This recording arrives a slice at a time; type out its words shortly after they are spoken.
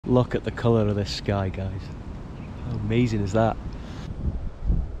Look at the colour of this sky, guys. How amazing is that?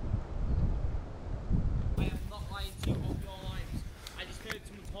 I am not lying to you of your lives. I just heard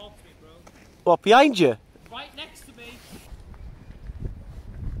someone talk to me, bro. What, behind you? Right next to me.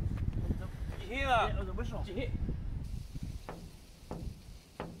 Did you hear that? Yeah, it was a whistle. Did you hear?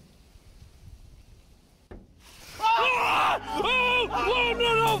 Ah! Oh! Oh!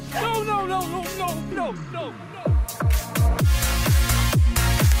 No! No! No! No! No! No! No! No! No!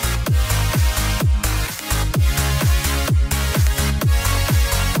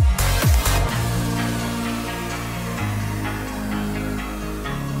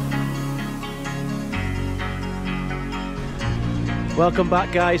 Welcome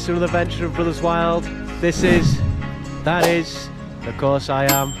back, guys, to another adventure of Brothers Wild. That is, of course I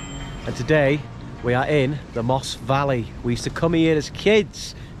am, and today we are in the Moss Valley. We used to come here as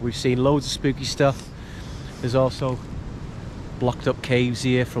kids. We've seen loads of spooky stuff. There's also blocked up caves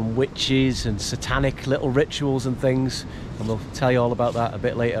here from witches and satanic little rituals and things, and we'll tell you all about that a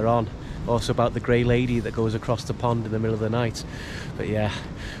bit later on. Also about the grey lady that goes across the pond in the middle of the night. But yeah,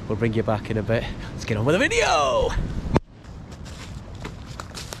 we'll bring you back in a bit. Let's get on with the video!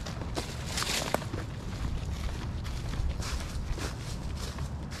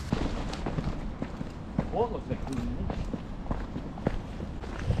 What looks like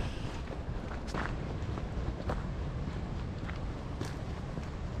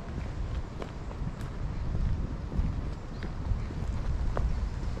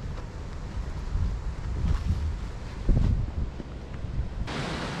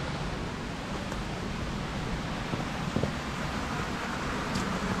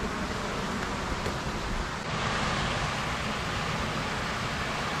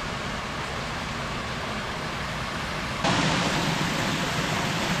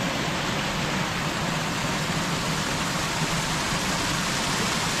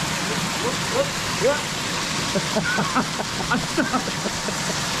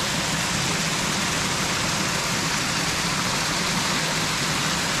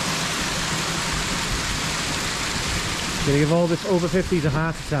Gonna give all this over 50s a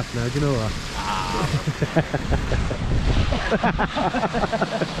heart attack now, do you know that?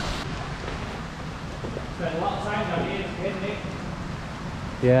 Spent a lot of time down here as a kid, Nick.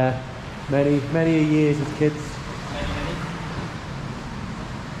 Yeah, many years as kids.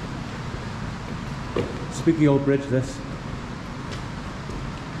 Spooky old bridge, this.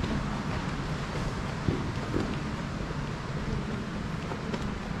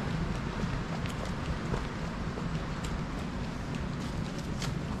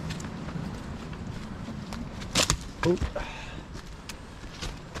 Oh.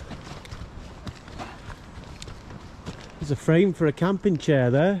 There's a frame for a camping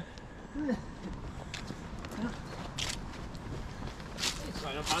chair there.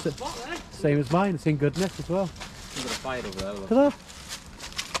 Same as mine, it's in goodness as well. You've got a fire over there. Look at that.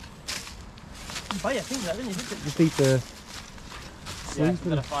 Fire, things like that, didn't you? Just need to... Yeah, you've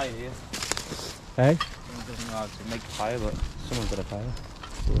got a fire here. Hey? Someone doesn't know how to make a fire, but Someone's got a fire.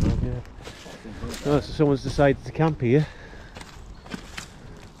 Yeah. Oh, so someone's decided to camp here.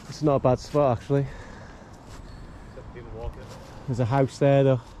 It's not a bad spot, actually. There's a house there,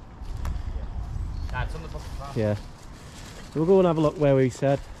 though. Yeah, it's on the top of the path. Yeah. We'll go and have a look where we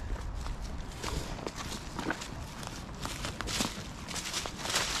said.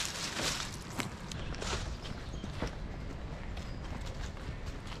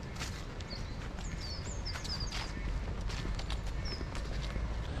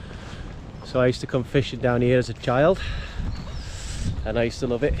 So I used to come fishing down here as a child, and I used to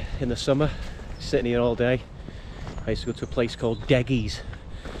love it in the summer, sitting here all day. I used to go to a place called Deggies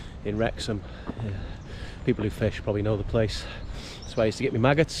in Wrexham. People who fish probably know the place. That's where I used to get my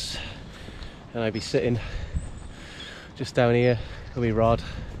maggots, and I'd be sitting just down here with my rod.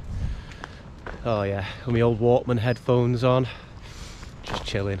 Oh yeah, with my old Walkman headphones on, just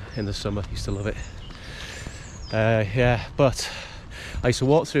chilling in the summer. Used to love it. Yeah, but I used to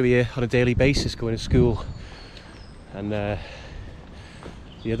walk through here on a daily basis going to school, and the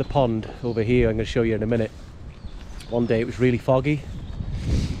other pond over here I'm going to show you in a minute. One day it was really foggy,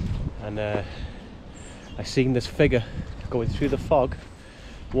 and I seen this figure going through the fog,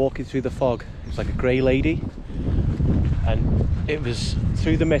 walking through the fog. It was like a grey lady, and it was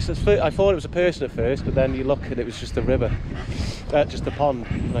through the mist. I thought it was a person at first, but then you look and it was just a river, just a pond,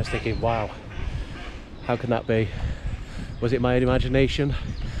 and I was thinking, wow, how can that be? Was it my imagination?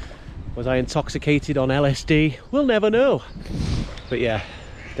 Was I intoxicated on LSD? We'll never know. But yeah,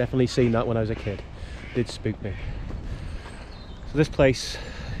 definitely seen that when I was a kid. It did spook me. So this place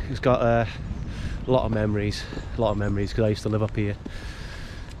has got a lot of memories because I used to live up here.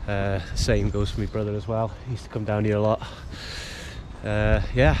 Same goes for my brother as well. He used to come down here a lot.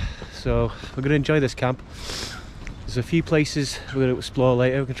 Yeah, so we're going to enjoy this camp. There's a few places we're going to explore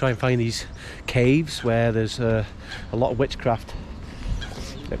later. We can try and find these caves where there's a lot of witchcraft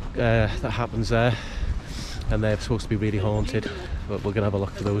that happens there, and they're supposed to be really haunted, but we're going to have a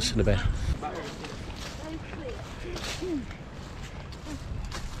look for those in a bit.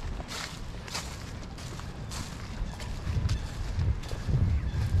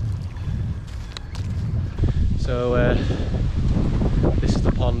 So this is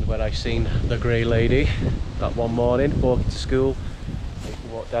the pond where I seen the grey lady that one morning walking to school. You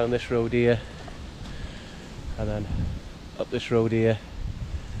can walk down this road here and then up this road here,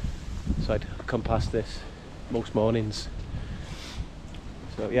 so I'd come past this most mornings.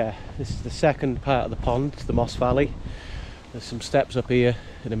 So yeah, this is the second part of the pond, the Moss Valley. There's some steps up here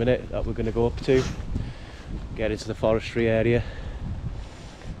in a minute that we're going to go up to, get into the forestry area.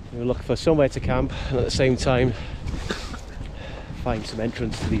 We're looking for somewhere to camp and at the same time find some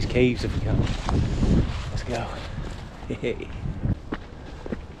entrance to these caves if we can. Let's go.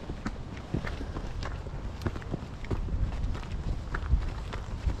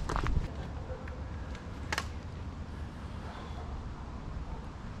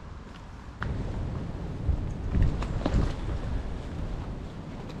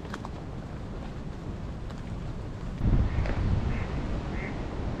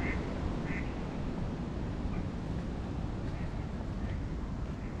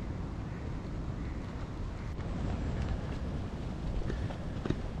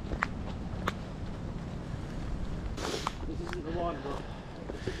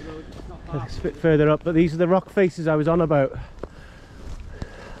 It's a bit further up, but these are the rock faces I was on about.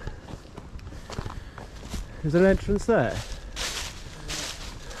 Is there an entrance there?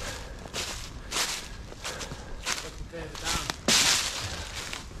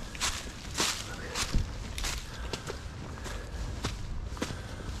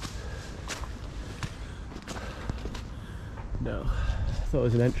 No, I thought it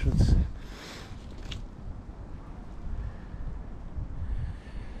was an entrance.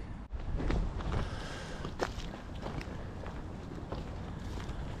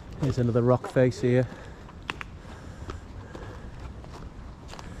 Here's another rock face here.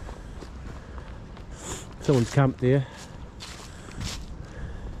 Someone's camped here.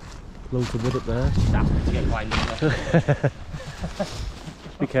 Loads of wood up there. To get quite near.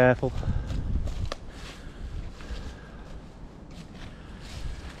 Be careful.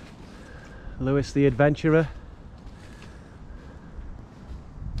 Lewis the Adventurer.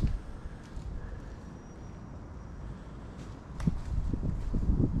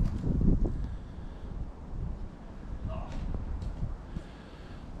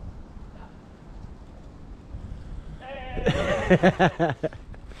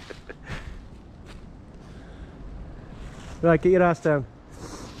 Right, get your ass down.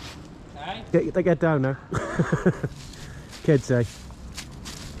 Hey? Get down now. Kids say.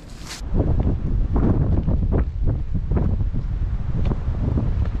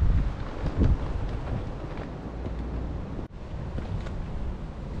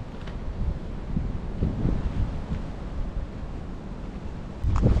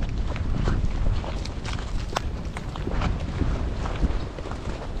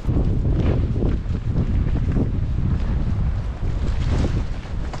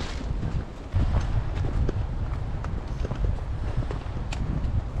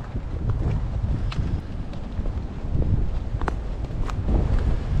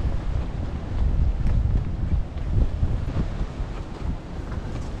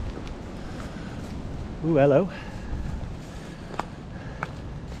 Ooh, hello.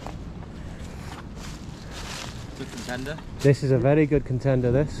 Good contender. This is a very good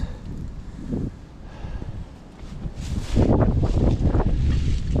contender, this.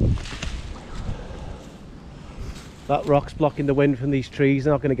 That rock's blocking the wind from these trees.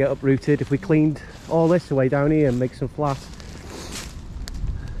 They're not going to get uprooted. If we cleaned all this away down here and make some flat,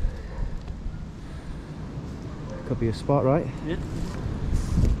 could be a spot, right? Yeah.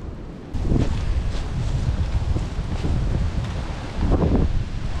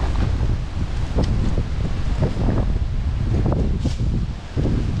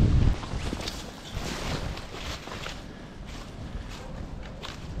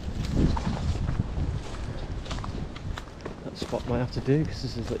 Spot might have to do because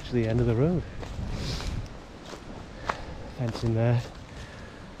this is literally the end of the road. Fencing there,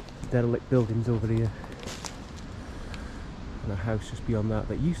 derelict buildings over here, and a house just beyond that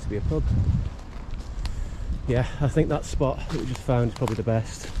used to be a pub. Yeah, I think that spot that we just found is probably the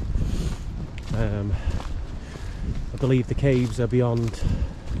best. I believe the caves are beyond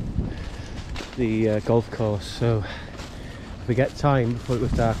the golf course, so if we get time before it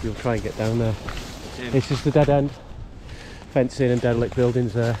goes dark we'll try and get down there. It's just a dead end, fencing and derelict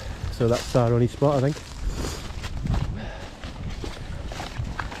buildings there, so that's our only spot I think.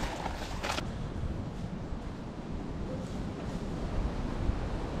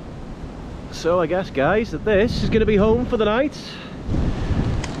 So I guess guys that this is going to be home for the night.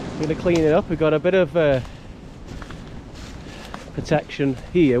 We're going to clean it up. We've got a bit of protection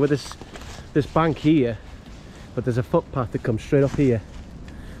here with this bank here, but there's a footpath that comes straight up here,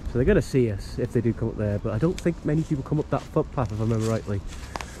 so they're going to see us if they do come up there, but I don't think many people come up that footpath if I remember rightly.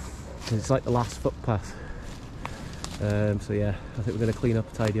 It's like the last footpath. So yeah, I think we're going to clean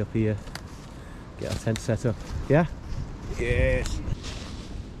up, tidy up here, get our tent set up. Yeah? Yes!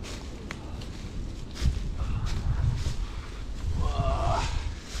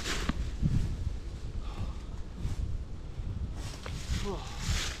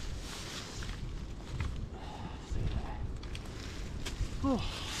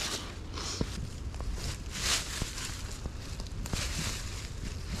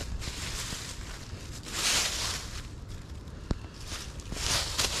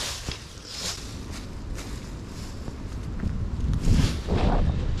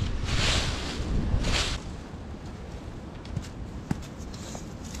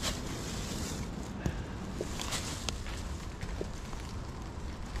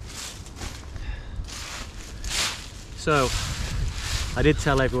 So, I did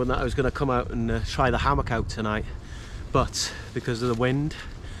tell everyone that I was going to come out and try the hammock out tonight, but because of the wind,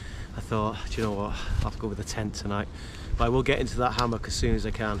 I thought, do you know what, I'll have to go with the tent tonight. But I will get into that hammock as soon as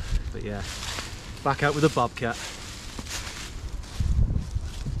I can. But yeah, back out with the bobcat.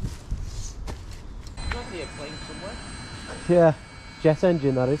 Probably a plane somewhere. Yeah, jet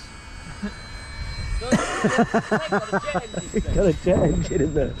engine that is. Got a jet engine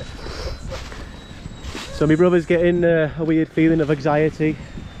in there. So my brother's getting a weird feeling of anxiety.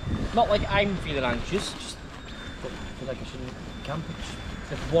 Not like I'm feeling anxious, just feel like I shouldn't camp.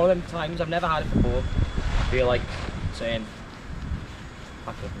 It's one of them times, I've never had it before. I feel like saying,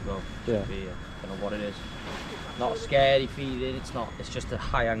 pack up and go. Yeah. I don't know what it is. Not a scary feeling, it's just a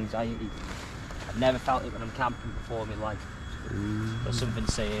high anxiety. I've never felt it when I'm camping before in my life. There's something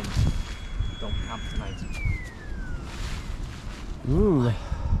saying, don't camp tonight.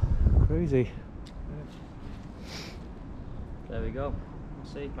 Crazy. There we go.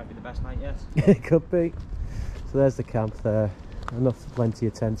 We'll see. Might be the best night yet. It could be. So there's the camp there. Plenty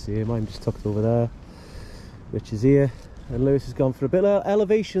of tents here. Mine just tucked over there. Rich is here. And Lewis has gone for a bit of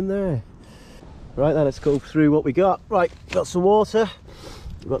elevation there. Right then, let's go through what we got. Right, got some water.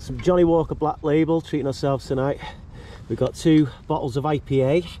 We've got some Johnny Walker Black Label, treating ourselves tonight. We've got 2 bottles of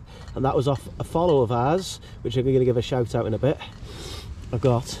IPA. And that was off a follow of ours, which I'm going to give a shout out in a bit. I've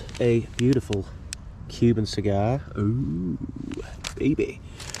got a beautiful Cuban cigar. Ooh, baby.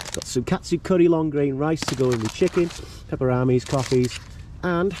 Got some katsu curry long grain rice to go in with chicken, pepperamis, coffees,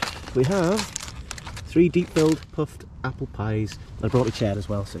 and we have 3 deep filled puffed apple pies. I brought my chair as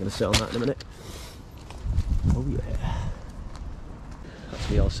well, so I'm going to sit on that in a minute. Oh yeah. That's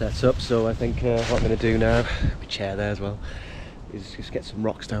me all set up, so I think what I'm going to do now, my chair there as well, is just get some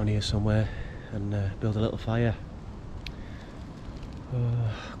rocks down here somewhere and build a little fire.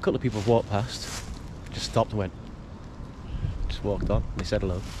 A couple of people have walked past. Just stopped and went. Just walked on. They said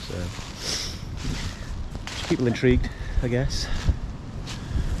hello. So just people intrigued, I guess.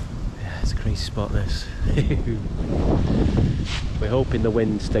 Yeah, it's a crazy spot this. We're hoping the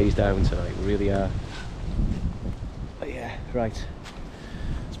wind stays down tonight. We really are. But yeah, right.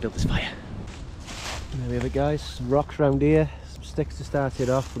 Let's build this fire. And there we have it, guys. Some rocks around here. Some sticks to start it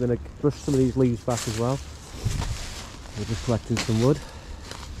off. We're going to brush some of these leaves back as well. We're just collecting some wood.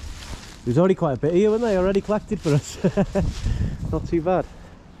 There's already quite a bit here, weren't they? Already collected for us. Not too bad.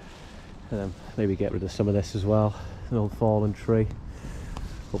 And then maybe get rid of some of this as well. An old fallen tree.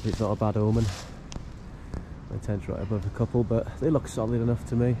 Hopefully it's not a bad omen. My tent's right above a couple, but they look solid enough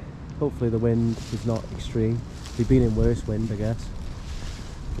to me. Hopefully the wind is not extreme. We've been in worse wind, I guess.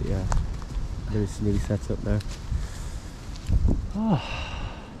 But yeah, it's nearly set up now. Oh.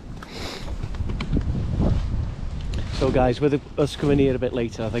 So guys, with us coming here a bit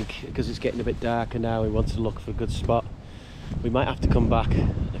later, I think because it's getting a bit darker now, we want to look for a good spot. We might have to come back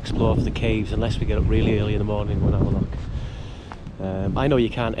and explore for the caves unless we get up really early in the morning and we'll have a look. I know you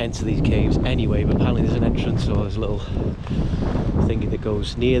can't enter these caves anyway, but apparently there's an entrance or there's a little thingy that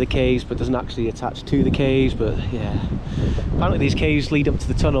goes near the caves but doesn't actually attach to the caves. But yeah, apparently these caves lead up to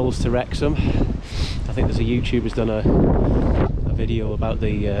the tunnels to Wrexham. I think there's a YouTuber who's done a video about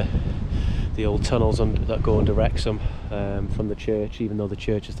the old tunnels that go under Wrexham from the church, even though the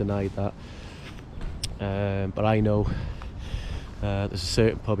church has denied that. but I know there's a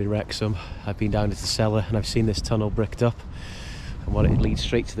certain pub in Wrexham. I've been down to the cellar and I've seen this tunnel bricked up, and what it leads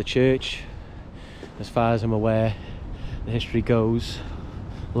straight to the church. As far as I'm aware, the history goes,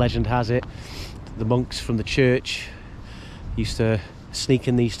 legend has it, the monks from the church used to sneak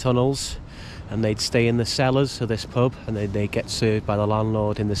in these tunnels and they'd stay in the cellars of this pub, and they'd get served by the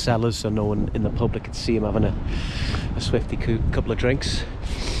landlord in the cellars so no one in the public could see him having a swifty couple of drinks,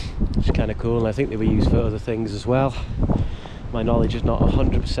 which is kind of cool. And I think they were used for other things as well. My knowledge is not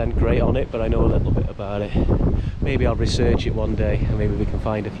 100% great on it, but I know a little bit about it. Maybe I'll research it one day and maybe we can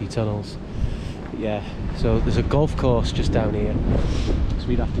find a few tunnels. But yeah, so there's a golf course just down here, so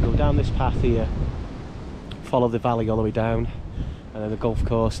we'd have to go down this path here, follow the valley all the way down, and then the golf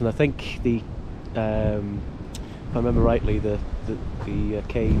course. And I think the if I remember rightly, the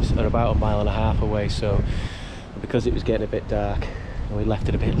caves are about 1.5 miles away, so because it was getting a bit dark and we left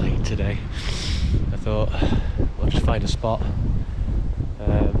it a bit late today, I thought we'll just find a spot.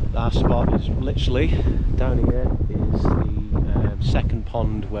 Our spot is literally down here, is the second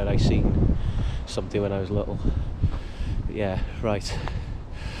pond where I seen something when I was little. But yeah, right.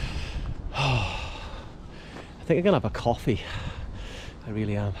 I think I'm gonna have a coffee. I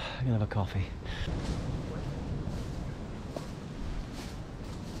really am. I'm gonna have a coffee.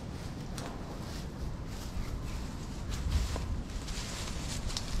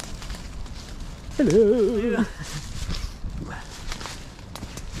 Hello.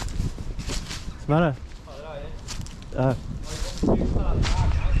 What's the matter?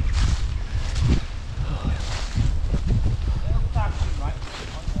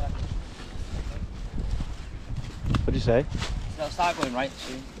 What'd you say? They'll start going right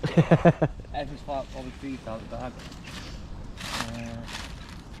soon. Everything's probably breathed out the bag.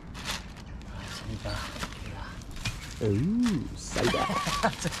 Ooh, cider.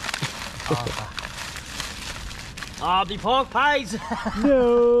 Oh, the pork pies!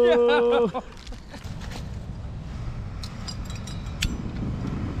 No! No.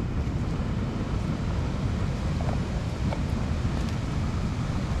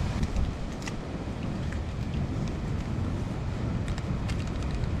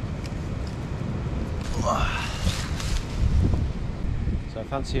 So I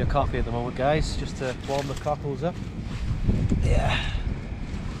fancy a coffee at the moment, guys, just to warm the cockles up. Yeah.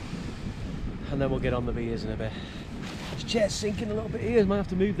 And then we'll get on the beers in a bit. This chair's sinking a little bit here, might have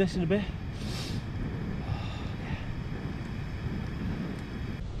to move this in a bit.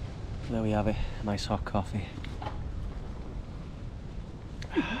 There we have it, a nice hot coffee.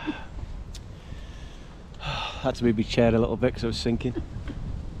 Had to move my chair a little bit because I was sinking.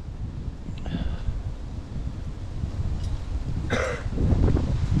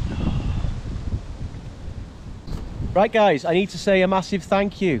 Right guys, I need to say a massive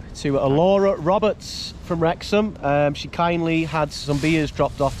thank you to Laura Roberts from Wrexham. She kindly had some beers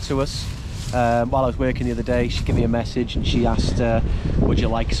dropped off to us while I was working the other day. She gave me a message and she asked, would you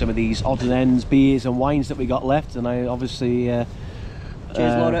like some of these odds and ends beers and wines that we got left? And I obviously Cheers,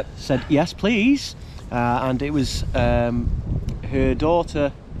 Laura. said yes please. And it was her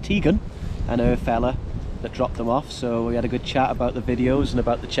daughter Tegan and her fella that dropped them off, so we had a good chat about the videos and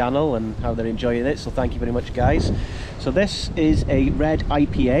about the channel and how they're enjoying it, so thank you very much guys. So this is a red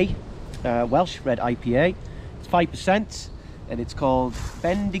IPA, Welsh red IPA. It's 5% and it's called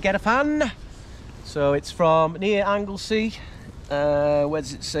Bendigeidfran. So it's from near Anglesey. Where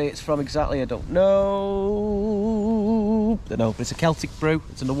does it say it's from exactly? I don't know, but it's a Celtic brew.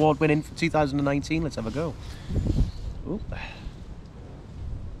 It's an award winning from 2019. Let's have a go. Ooh.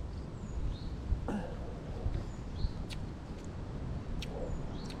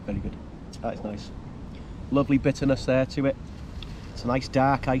 Very good. That is nice. Lovely bitterness there to it. It's a nice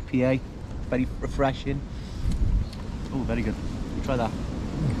dark IPA. Very refreshing. Oh, very good. Try that.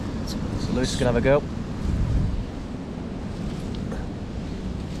 So Lewis is going to have a go.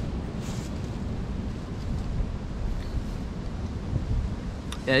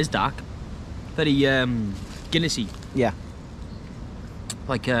 Yeah, it's dark. Very Guinnessy. Yeah.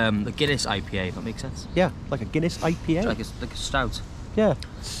 Like the Guinness IPA, if that makes sense. Yeah, like a Guinness IPA. Like a stout. Yeah,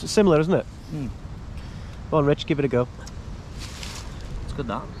 it's similar, isn't it? Mm. Come on, Rich, give it a go. It's good,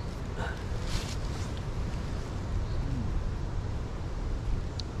 that.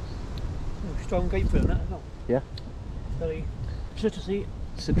 Strong grapefruit in that as well. Yeah. Very citrusy.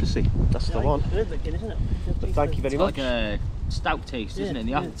 Citrusy, that's the one. It is like Guinness, isn't it? But thank you very It's much. like a stout taste, isn't it? In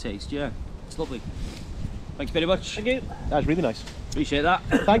the aftertaste, yeah. It's lovely. Thanks very much. Thank you. That was really nice. Appreciate that.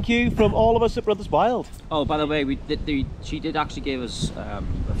 Thank you from all of us at Brothers Wild. Oh, by the way, she did actually give us a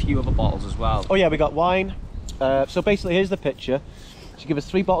few other bottles as well. Oh yeah, we got wine. So basically, here's the picture. She gave us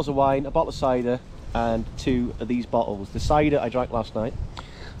 3 bottles of wine, a bottle of cider, and 2 of these bottles. The cider I drank last night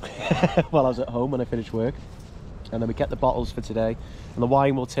while I was at home when I finished work, and then we kept the bottles for today, and the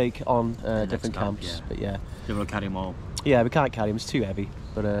wine we'll take on different camps. Yeah. But yeah, Don't want to carry them all. yeah, we can't carry them, it's too heavy,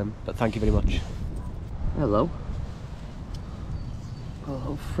 but thank you very much. Hello.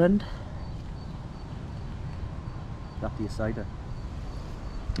 Hello, friend. After your cider.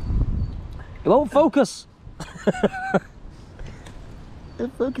 It won't focus. It'll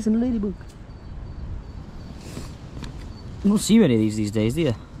focus in the ladybug. You don't see many of these days, do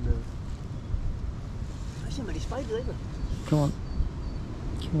you? No. I see many spiders either. Come on.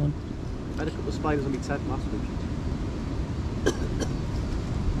 Come on. I had a couple of spiders on my tent last week.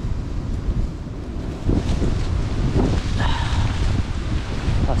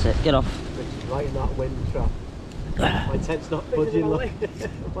 That's it, get off. It's right in that wind trap. My tent's not budging. Look. I'm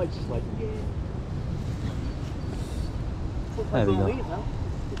just like, yeah. There we go.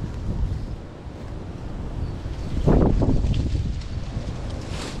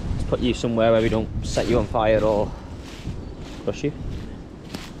 Let's put you somewhere where we don't set you on fire or crush you.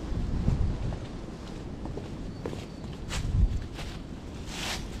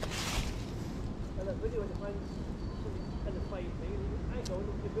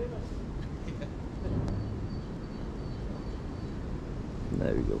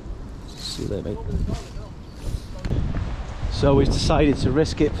 There we go. See you there, mate. So we've decided to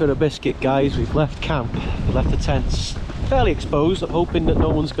risk it for a biscuit, guys. We've left camp, we left the tents fairly exposed. I'm hoping that no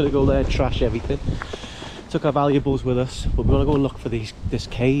one's going to go there and trash everything. Took our valuables with us, but we want to go and look for this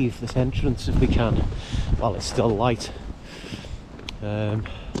cave, this entrance, if we can, while it's still light. So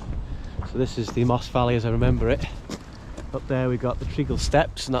this is the Moss Valley as I remember it. Up there we got the Treacle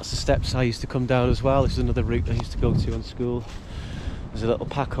Steps, and that's the steps I used to come down as well. This is another route I used to go to on school. There's a little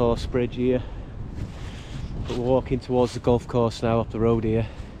pack horse bridge here. But we're walking towards the golf course now, up the road here,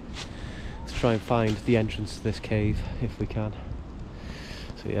 to try and find the entrance to this cave if we can.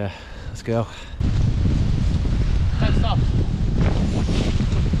 So yeah, let's go. Let's stop.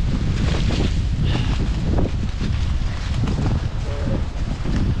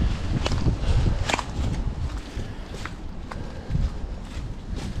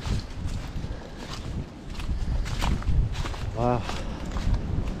 Wow.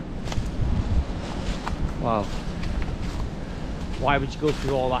 Wow. Why would you go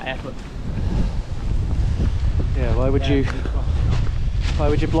through all that effort? Yeah, why would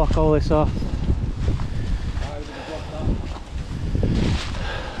you block all this off? Why would you block that?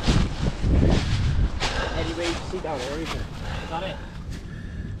 Anyway, you see down there, isn't it? Is that it?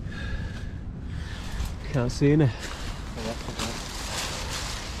 Can't see in it. Oh, that's not bad.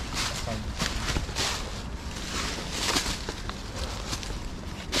 That's fine.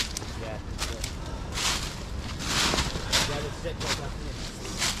 Yeah, that's it. Yeah, this is it.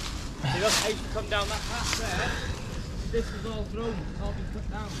 See, look, I used to come down that path there. This was all thrown, it's all been cut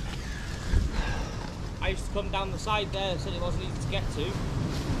down. I used to come down the side there, said it wasn't easy to get to.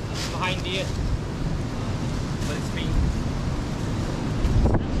 Behind here. But it's been...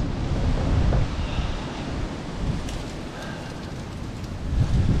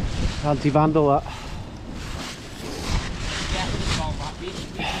 Anti-vandal that. Yeah, it's all back.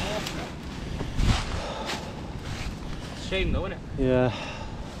 It's a shame though, isn't it? Yeah.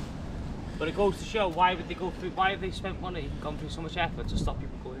 But it goes to show why would they go through, why have they spent money, gone through so much effort to stop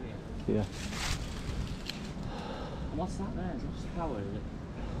people going here? Yeah. And what's that there? Is that just power, is it?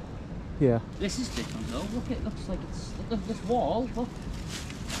 Yeah. This is different though. Look, it looks like it's, look at this wall, look.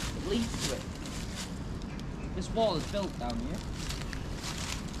 It leads to it. This wall is built down here.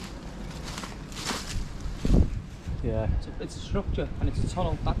 Yeah. It's a structure and it's a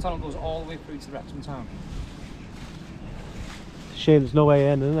tunnel. That tunnel goes all the way through to Wrexham town. Shame there's no way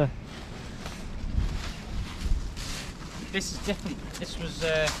in, isn't there? This is different. This was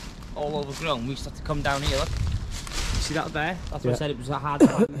all overgrown. We used to have to come down here, look. You see that there? That's what I said it was a hard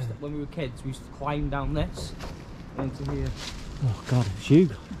climb. When we were kids, we used to climb down this into here. Oh god, it's you.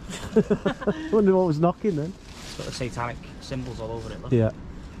 I wonder what was knocking then. It's got the satanic symbols all over it, look. Yeah.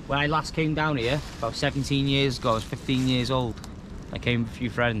 When I last came down here, about 17 years ago, I was 15 years old. I came with a few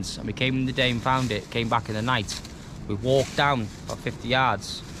friends, and we came in the day and found it, came back in the night. We walked down about 50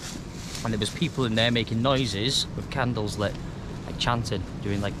 yards, and there was people in there making noises with candles lit, like chanting,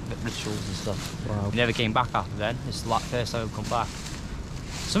 doing like rituals and stuff. Wow. We never came back after then. This is the first time we've come back.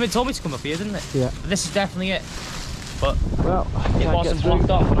 Somebody told me to come up here, didn't it? Yeah. But this is definitely it. But Well, it wasn't blocked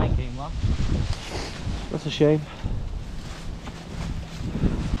off when I came last. That's a shame.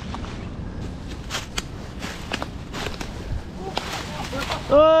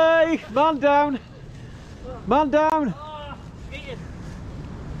 Oi! Man down! Man down! Oh,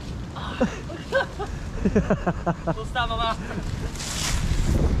 We'll stand on that.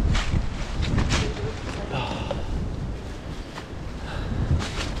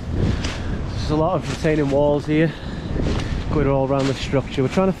 There's a lot of retaining walls here going all around the structure. We're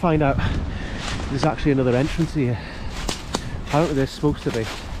trying to find out if there's actually another entrance here. Apparently there's supposed to be.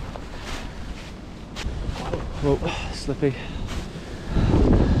 Whoa, slippy.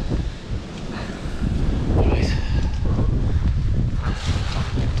 Right.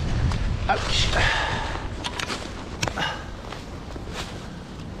 Ouch.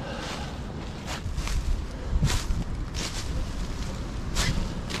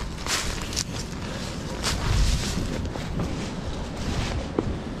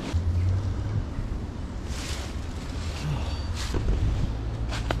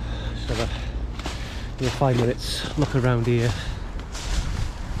 Just have a 5 minutes look around here.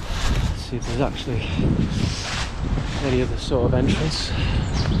 See if there's actually any other sort of entrance.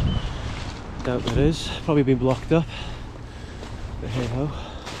 Doubt there is. Probably been blocked up. But hey ho.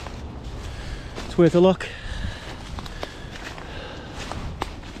 It's worth a look.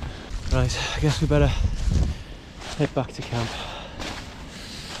 Right, I guess we better head back to camp.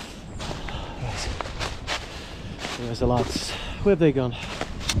 Right. There's the lads. Where have they gone?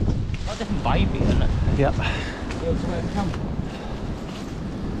 A different vibe here, isn't it? Yep.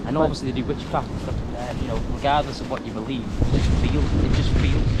 And obviously they do witchcraft and stuff, you know, regardless of what you believe, it just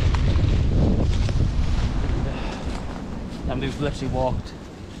feels. And we've literally walked,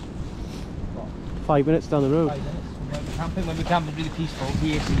 what, 5 minutes down the road. 5 minutes when we're camping really peaceful.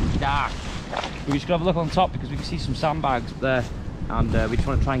 Here seems dark. We just got to have a look on top because we can see some sandbags there, and we just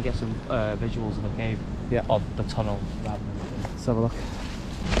want to try and get some visuals of the cave, of the tunnel rather than. Let's have a look.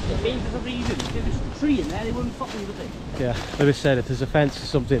 Maybe there's a reason. If there was a tree in there, they wouldn't fucking would they? Yeah, like I said, if there's a fence or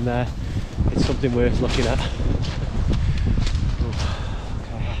something there, it's something worth looking at.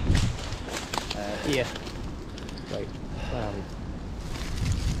 Okay. Here. Wait, where are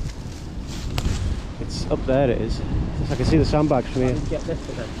we? It's up there, it is. I can see the sandbags from here. Get this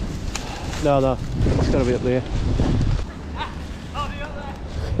for them. No, it's got to be up there. Oh, you're up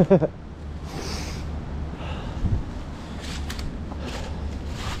there.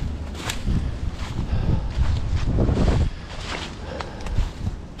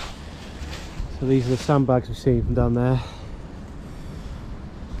 So these are the sandbags we've seen from down there.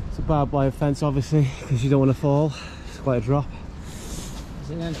 It's a barbed wire fence, obviously, because you don't want to fall. It's quite a drop. Is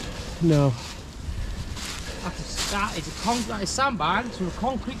it then? No. It's a concrete sandbags with a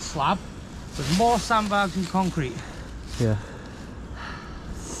concrete slab. There's more sandbags than concrete. Yeah.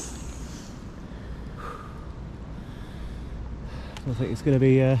 I think it's going to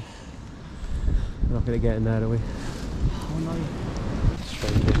be. We're not going to get in there, are we? Oh no.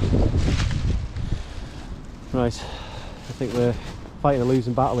 Strange. Right. I think we're fighting a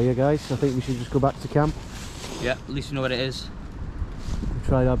losing battle here, guys. I think we should just go back to camp. Yeah, at least we know what it is. We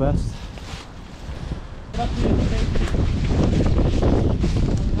tried our best.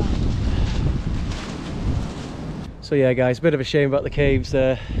 So yeah, guys, a bit of a shame about the caves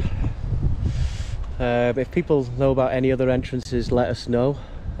there. If people know about any other entrances, let us know.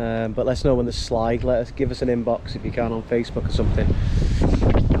 But let us know when there's slide. Give us an inbox if you can on Facebook or something.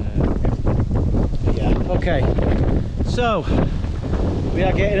 Yeah, okay. So we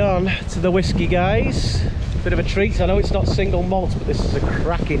are getting on to the whiskey, guys. Bit of a treat. I know it's not single malt, but this is a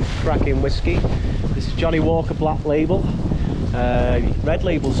cracking whiskey. This is Johnny Walker Black Label. Red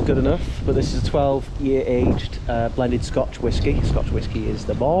label's good enough, but this is a 12-year aged blended Scotch whiskey. Scotch whiskey is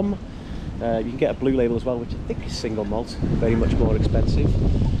the bomb. You can get a blue label as well, which I think is single malt, very much more expensive.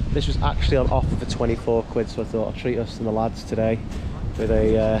 This was actually on offer for 24 quid, so I thought I'll treat us and the lads today with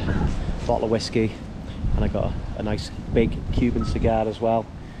a bottle of whiskey, and I got a nice big Cuban cigar as well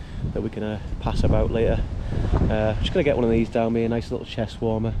that we can pass about later. I'm just going to get one of these down me, a nice little chest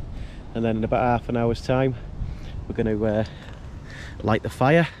warmer, and then in about half an hour's time we're going to light the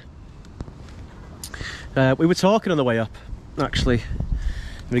fire. We were talking on the way up, actually,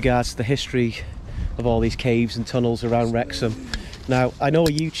 in regards to the history of all these caves and tunnels around Wrexham. Now, I know a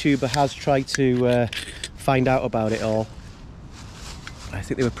YouTuber has tried to find out about it all. I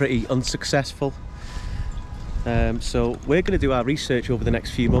think they were pretty unsuccessful. So we're going to do our research over the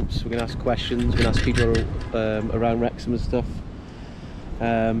next few months. We're going to ask questions, we're going to ask people around Wrexham and stuff.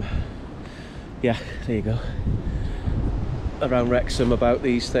 Yeah, there you go. Around Wrexham about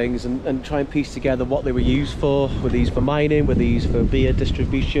these things and try and piece together what they were used for. Were these for mining? Were these for beer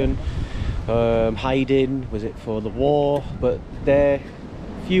distribution? Hiding? Was it for the war? But they're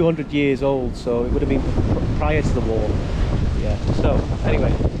a few hundred years old, so it would have been prior to the war. Yeah, so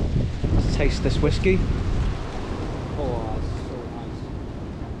anyway, let's taste this whiskey. Oh, that's so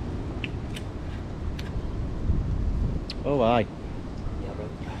nice. Oh aye. Yeah, bro.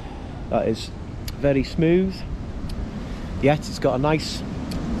 That is very smooth. Yet it's got a nice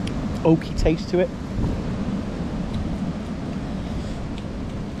oaky taste to it.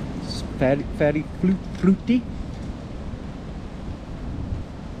 It's very fruity.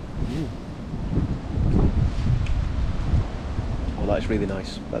 Oh, that's really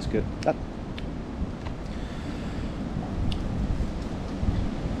nice. That's good.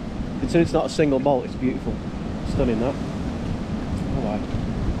 Considering it's not a single malt, it's beautiful. Stunning, that. Alright.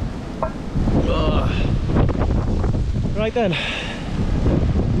 Right then.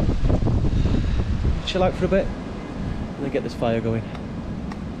 Chill out for a bit and then get this fire going.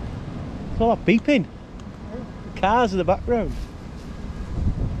 It's all that beeping. Cars in the background.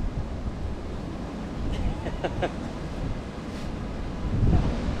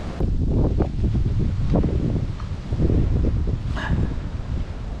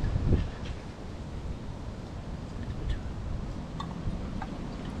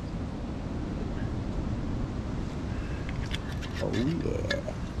 Oh yeah.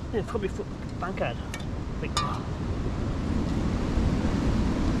 Yeah, probably foot bankhead.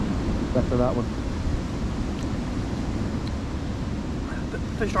 Better that one.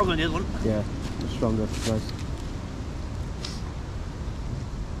 Bit stronger than the other one. Yeah, stronger. Nice.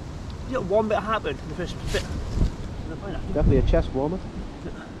 You got one bit of heartburn in the first bit. Definitely a chest warmer.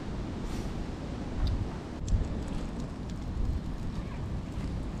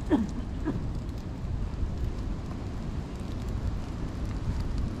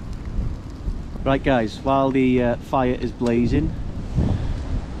 Right guys, while the fire is blazing,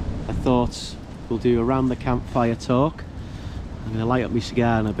 I thought we'll do a round the campfire talk. I'm going to light up my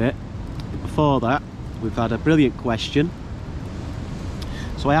cigar in a bit. But before that, we've had a brilliant question.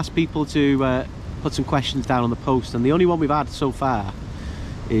 So I asked people to put some questions down on the post, and the only one we've had so far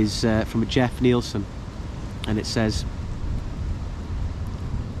is from a Jeff Nielsen, and it says,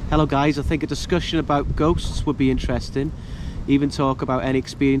 "Hello guys, I think a discussion about ghosts would be interesting. Even talk about any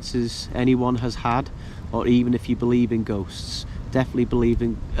experiences anyone has had, or even if you believe in ghosts. Definitely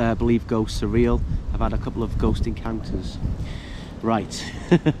believe ghosts are real. I've had a couple of ghost encounters." Right.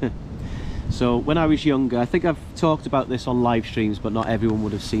 So when I was younger, I think I've talked about this on live streams, but not everyone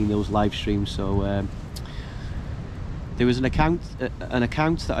would have seen those live streams. So there was an account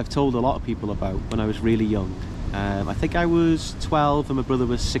that I've told a lot of people about when I was really young. I think I was 12 and my brother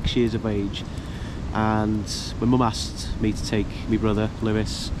was 6 years of age. And my mum asked me to take my brother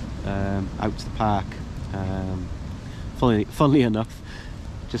Lewis out to the park, funnily enough,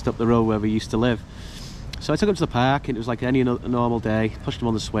 just up the road where we used to live. So I took him to the park, and it was like any normal day. Pushed him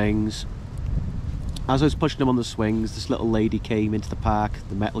on the swings. As I was pushing him on the swings, this little lady came into the park.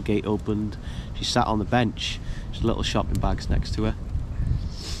 The metal gate opened. She sat on the bench. There's little shopping bags next to her.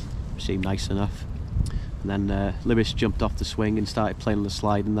 Seemed nice enough. And then Lewis jumped off the swing and started playing on the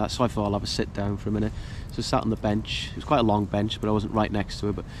slide and that, so I thought I'll have a sit down for a minute. So I sat on the bench. It was quite a long bench, but I wasn't right next to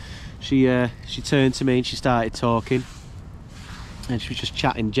her. But she turned to me and she started talking, and she was just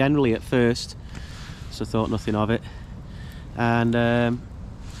chatting generally at first, so I thought nothing of it. And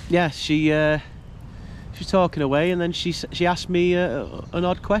yeah, she was talking away, and then she asked me an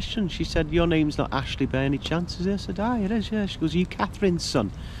odd question. She said, "Your name's not Ashley by any chance, is it?" I said, "Aye, it is, yeah." She goes, "Are you Catherine's son?"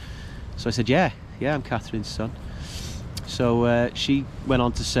 So I said, yeah, I'm Catherine's son. So she went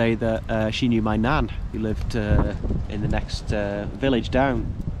on to say that she knew my nan, who lived in the next village down.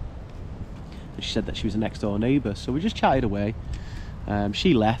 And she said that she was a next door neighbour. So we just chatted away.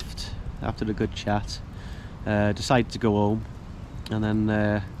 She left after a good chat, decided to go home. And then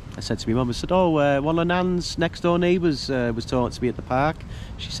I said to my mum, I said, "Oh, one of Nan's next door neighbours was talking to me at the park.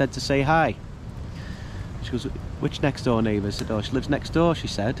 She said to say hi." She goes, "Which next door neighbour?" I said, "Oh, she lives next door," she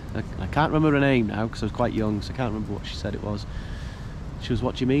said. I can't remember her name now because I was quite young, so I can't remember what she said it was. She goes,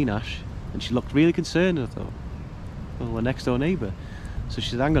 "What do you mean, Ash?" And she looked really concerned, and I thought, "Oh, a next door neighbour." So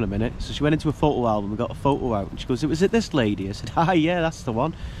she said, "Hang on a minute." So she went into a photo album and got a photo out, and she goes, "Was it this lady?" I said, "Hi, yeah, that's the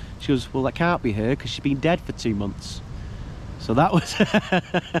one." She goes, "Well, that can't be her because she's been dead for 2 months." So that was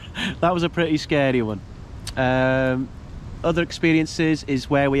that was a pretty scary one. Other experiences is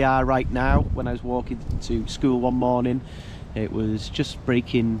where we are right now. When I was walking to school one morning, it was just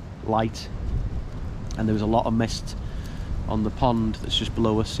breaking light, and there was a lot of mist on the pond that's just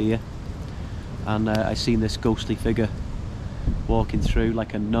below us here. And I seen this ghostly figure walking through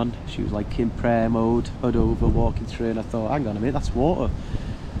like a nun. She was like in prayer mode, hood over, walking through, and I thought, hang on a minute, that's water.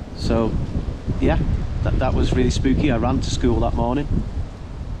 So yeah, that was really spooky. I ran to school that morning.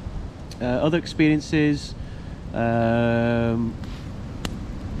 Other experiences, there's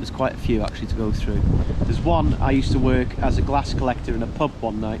quite a few actually to go through. There's one, I used to work as a glass collector in a pub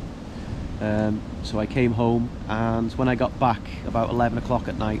one night, So I came home, and when I got back about 11 o'clock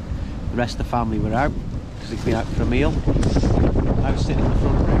at night, the rest of the family were out because they'd been out for a meal. I was sitting in the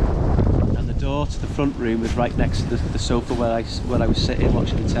front room, and the door to the front room was right next to the sofa where I was sitting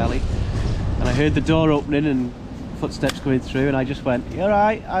watching the telly. And I heard the door opening and footsteps coming through, and I just went, "You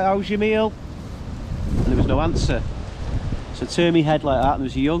alright? How's your meal?" And there was no answer. So I turned my head like that, and there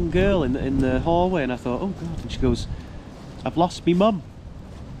was a young girl in the hallway, and I thought, "Oh God," and she goes, "I've lost me mum."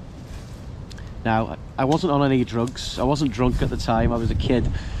 Now, I wasn't on any drugs, I wasn't drunk at the time, I was a kid,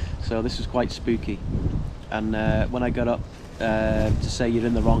 so this was quite spooky. And when I got up to say you're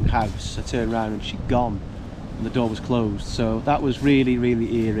in the wrong house, I turned around and she'd gone, and the door was closed. So that was really,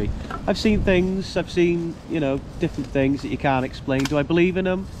 really eerie. I've seen things, I've seen, you know, different things that you can't explain. Do I believe in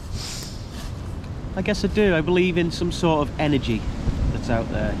them? I guess I do. I believe in some sort of energy that's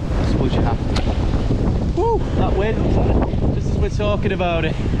out there. I suppose you have to. Woo! That wind! Just as we're talking about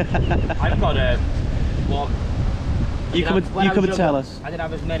it. I've got one. You come and tell us. I didn't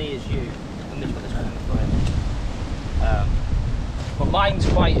have as many as you. And this one. But mine's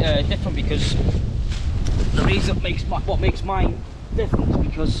quite different, because the reason what makes mine different is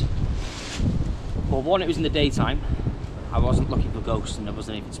because, well, one, it was in the daytime. I wasn't looking for ghosts, and there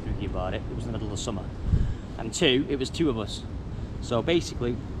wasn't anything spooky about it. It was in the middle of summer. And two, it was two of us. So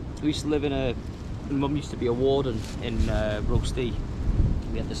basically, we used to live in a... Mum used to be a warden in WREXHAM.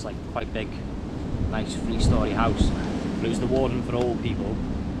 We had this like quite big, nice 3-storey house. But it was the warden for old people.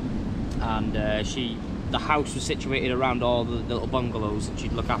 And the house was situated around all the little bungalows, and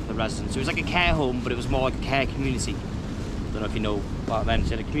she'd look after the residents. So it was like a care home, but it was more like a care community. I don't know if you know what I meant.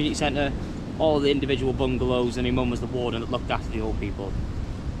 She had a community centre, all the individual bungalows, and my mum was the warden that looked after the old people.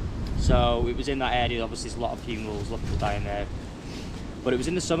 So it was in that area. Obviously there's a lot of funerals, a lot of people dying there. But it was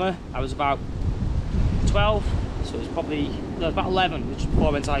in the summer. I was about 12, so it was probably about 11, which was before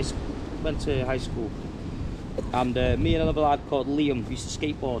I went to high school. And me and another lad called Liam used to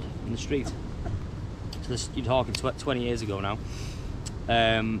skateboard in the street. So this, you're talking 20 years ago now.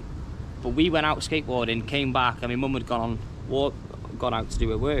 But we went out skateboarding, came back, and my mum had gone out to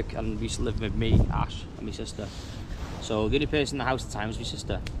do her work, and we used to live with me, Ash, and my sister. So the only person in the house at the time was my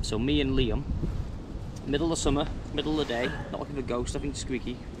sister. So me and Liam, middle of summer, middle of the day, not looking for ghosts, nothing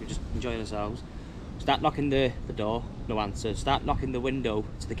squeaky, we were just enjoying ourselves. Start knocking the door, no answer. Start knocking the window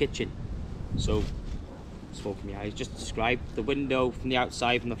to the kitchen. So, smoke in my eyes, just to describe, the window from the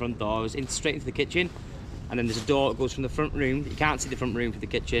outside, from the front door, is straight into the kitchen. And then there's a door that goes from the front room, you can't see the front room from the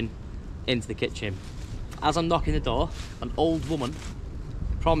kitchen, into the kitchen. As I'm knocking the door, an old woman,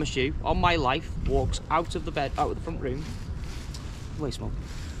 promise you, on my life, walks out of the bed, out of the front room, way smoke,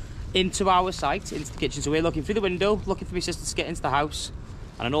 into our sight, into the kitchen. So we're looking through the window, looking for my sister to get into the house.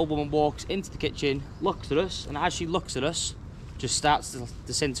 And an old woman walks into the kitchen, looks at us, and as she looks at us, just starts to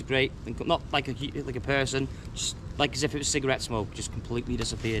disintegrate, and not like a person, just like as if it was cigarette smoke, just completely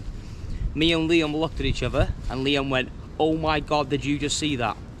disappeared. Me and Liam looked at each other, and Liam went, "Oh my God, did you just see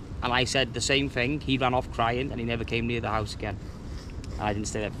that?" And I said the same thing. He ran off crying, and he never came near the house again. And I didn't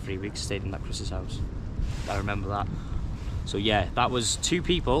stay there for 3 weeks, stayed in that Chris's house. I remember that. So yeah, that was 2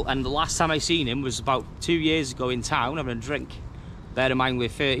 people, and the last time I seen him was about 2 years ago in town, having a drink. Bear in mind we're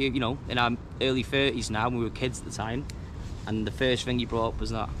 30, you know, in our early 30s now, when we were kids at the time. And the first thing he brought up was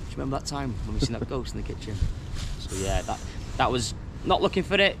that. Do you remember that time when we seen that ghost in the kitchen? So yeah, that was not looking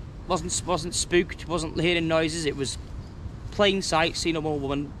for it. Wasn't spooked. Wasn't hearing noises. It was plain sight. Seen an old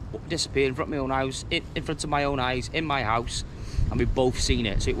woman disappear in front of my own house, in front of my own eyes, in my house, and we both seen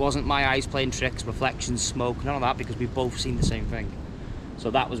it. So it wasn't my eyes playing tricks, reflections, smoke, none of that, because we both seen the same thing. So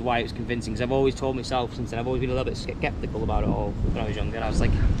that was why it was convincing, because I've always told myself since then, I've always been a little bit sceptical about it all when I was younger. And I was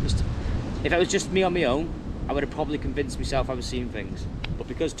like, if it was just me on my own, I would have probably convinced myself I was seeing things. But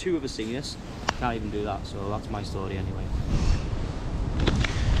because 2 of us seen us, I can't even do that. So that's my story anyway.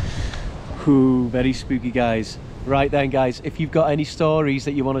 Ooh, very spooky, guys. Right then, guys, if you've got any stories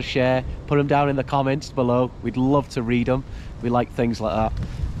that you want to share, put them down in the comments below. We'd love to read them. We like things like that.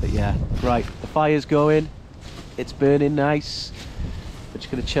 But yeah, right, the fire's going. It's burning nice. We're just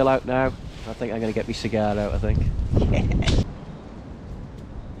going to chill out now. I think I'm going to get my cigar out, I think. Yeah.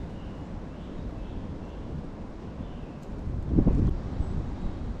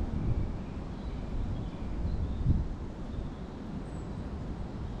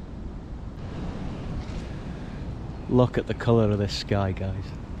 Look at the colour of this sky, guys.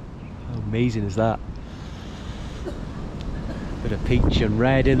 How amazing is that? Bit of peach and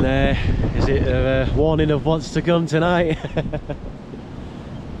red in there. Is it a warning of what's to come tonight?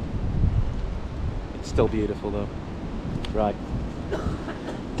 It's still beautiful though. Right,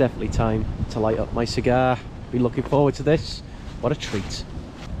 definitely time to light up my cigar. Been looking forward to this. What a treat.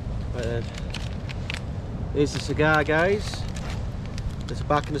 Right then. Here's the cigar, guys. The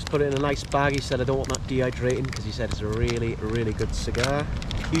tobacconist put it in a nice bag. He said I don't want that dehydrating because he said it's a really, really good cigar.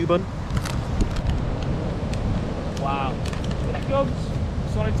 Cuban. Wow. Here it comes.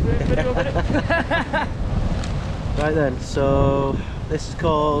 Sorry to be a video minute. Right then, so this is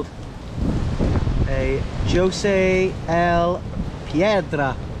called a Jose El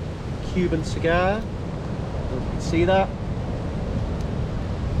Piedra Cuban cigar. I don't know if you can see that.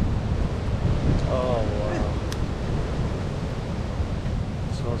 Oh wow.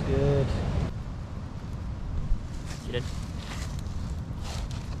 Smells good. Get in.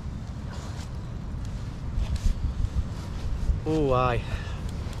 Oh aye.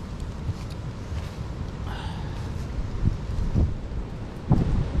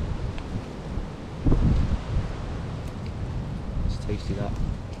 It's tasty that.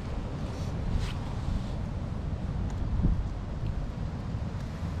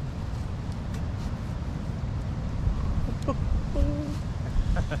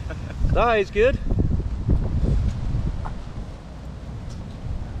 That is good.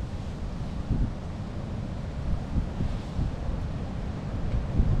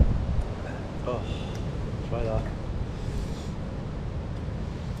 Oh, try that.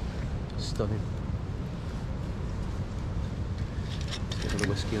 Stunning. Let's get a little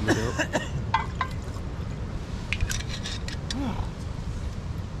whiskey on the go.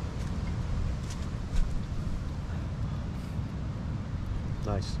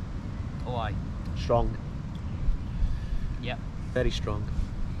 Nice. Oh, aye. Strong. Yep. Very strong.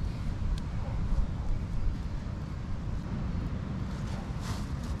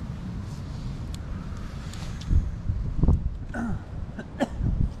 That's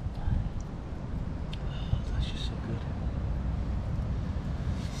just so good.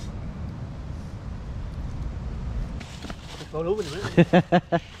 It's all over the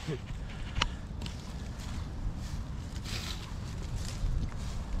minute.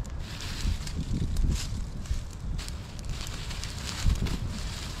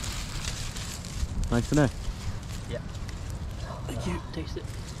 Nice, isn't it? Yeah. Thank you. Taste it.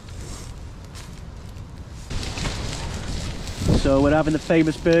 So we're having the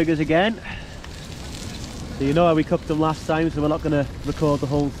famous burgers again. So you know how we cooked them last time, so we're not going to record the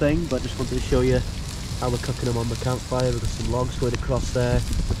whole thing, but just wanted to show you how we're cooking them on the campfire. We've got some logs going across there,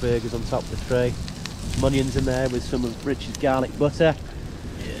 the burgers on top of the tray, some onions in there with some of Rich's garlic butter.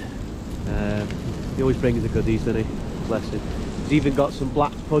 Yeah. He always brings the goodies, doesn't he? Bless him. He's even got some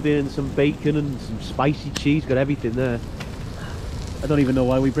black pudding and some bacon and some spicy cheese, got everything there. I don't even know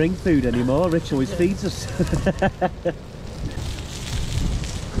why we bring food anymore. Rich always feeds us.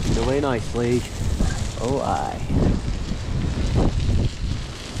 Cooking away nicely. Oh aye.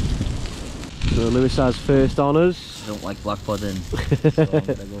 So Lewis has first honours. I don't like black pudding, so I'm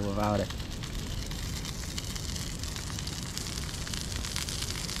gonna go without it.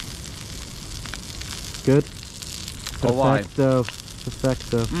 Good. Oh, why? Perfecto.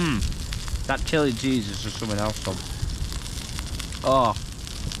 Perfecto. That chili cheese is just something else, Tom. Oh,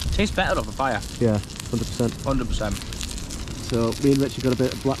 tastes better off the fire. Yeah, 100%. 100%. So me and Rich have got a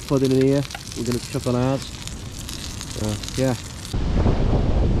bit of black pudding in here. We're going to chuck on ours. So yeah.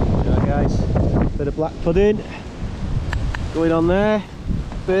 Alright guys, bit of black pudding going on there.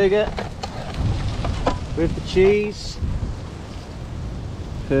 Burger with the cheese.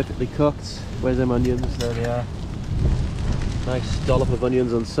 Perfectly cooked. Where's them onions? There they are. Nice dollop of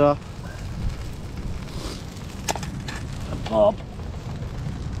onions on top. And Bob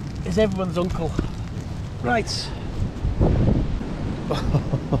is everyone's uncle. Right.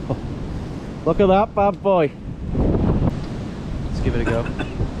 Look at that bad boy. Let's give it a go.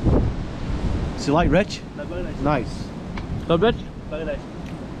 Is it like Rich? No, very nice. Nice. Not Rich? Very nice.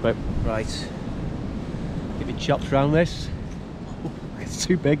 Right. Give it chops around this. It's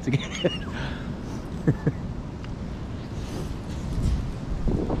too big to get it.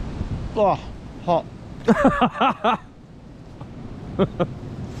 Oh, hot.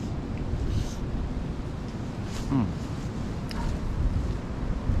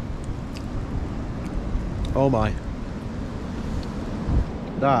 Oh my.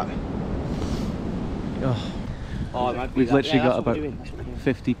 That. Oh. Oh, it might be We've that. literally Yeah, got that's what about we're doing. That's what we're doing.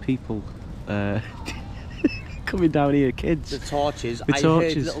 50 people coming down here, kids. The torches. The I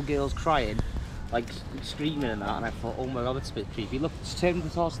torches. heard little girls crying, like screaming and that, and I thought, oh my god, it's a bit creepy. Look, just turn the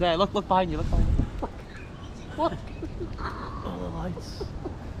torch there. Look behind you. Look behind you. Look. Oh, the lights.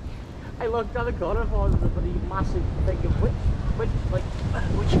 I looked down the corner and thought there was a bloody massive thing of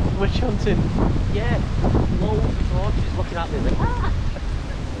Witch hunting. yeah, loads of torches looking at me like, ah.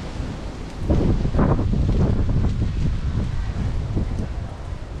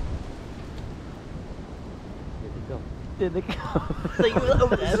 in the car. Like, over there,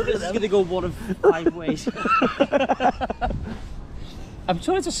 look at This is them. going to go one of 5 ways. I'm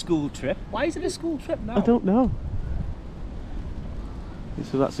sure it's a school trip. Why is it a school trip now? I don't know.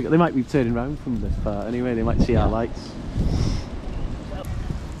 So that's they might be turning around from this part anyway. They might see our lights.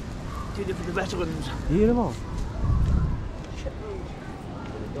 Too different the veterans. You hear them all?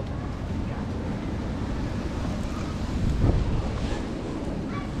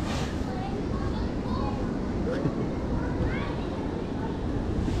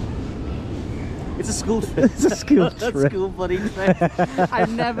 It's a school trip. It's a school trip. A school bloody trip.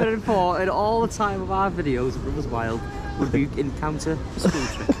 I've never thought in all the time of our videos of Brothers Wild would we encounter a school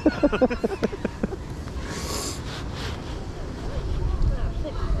trip.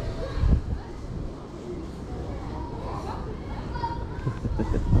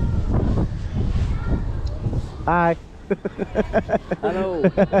 Hi. Hello.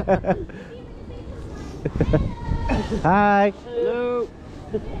 Hi. Hello.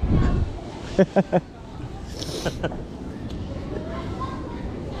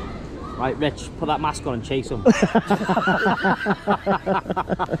 Right, Rich, put that mask on and chase him.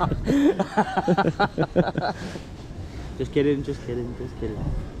 Just kidding, just kidding, just kidding.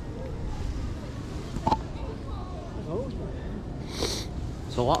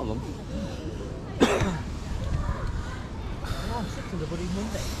 It's a lot of them.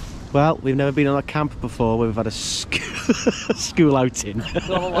 Well, we've never been on a camp before where we've had a school outing.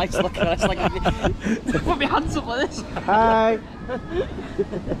 All the lights looking at us like put my hands up like this. Hi.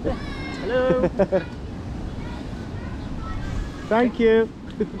 Hello. Thank you.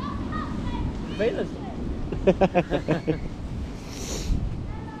 Bailers.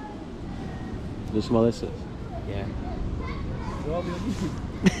 Just smell this. Yeah.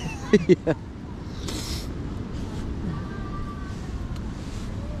 Yeah.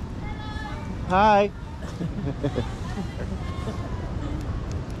 Hi.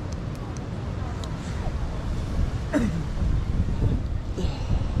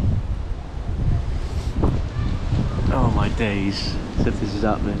 Oh my days, since this is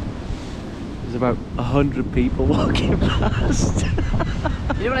happening. There's about 100 people walking past.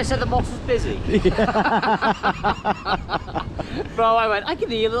 You know when I said the moss was busy? Bro, I went, I can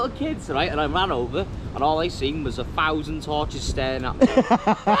hear little kids, right? And I ran over, and all I seen was 1,000 torches staring at me.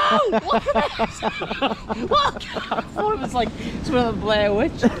 Oh, look at this! Look! I thought it was like some of the Blair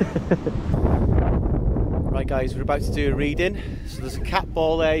Witch. Right guys, we're about to do a reading. So there's a cat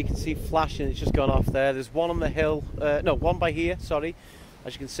ball there, you can see flashing, it's just gone off there. There's one on the hill, no, one by here, sorry,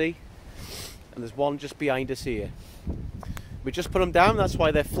 as you can see. And there's one just behind us here. We just put them down, that's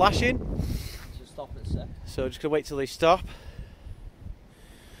why they're flashing. So stop it a sec. So just gonna wait till they stop.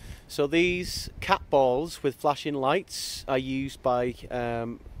 So these cat balls with flashing lights are used by a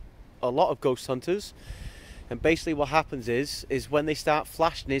lot of ghost hunters. And basically what happens is when they start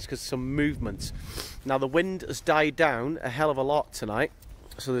flashing is because some movement. Now the wind has died down a hell of a lot tonight.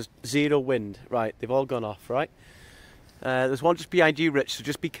 So there's zero wind. Right, they've all gone off, right? There's one just behind you, Rich, so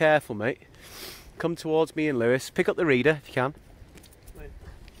just be careful, mate. Come towards me and Lewis. Pick up the reader if you can. Right.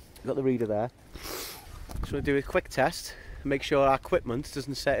 Got the reader there. Just want to do a quick test and make sure our equipment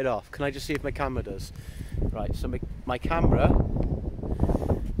doesn't set it off. Can I just see if my camera does? Right, so my camera,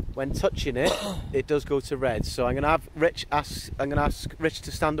 when touching it, it does go to red. So I'm gonna ask Rich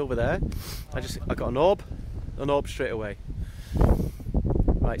to stand over there. I got an orb straight away.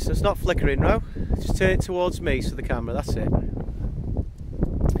 Right, so it's not flickering now. Just turn it towards me, so the camera, that's it.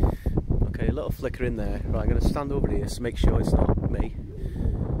 Okay, a little flicker in there. Right, I'm going to stand over here to make sure it's not me.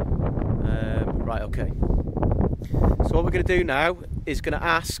 Right, okay. So what we're going to do now is going to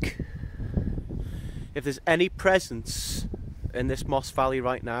ask if there's any presence in this Moss Valley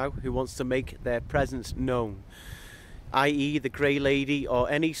right now who wants to make their presence known. I.e. the Grey Lady or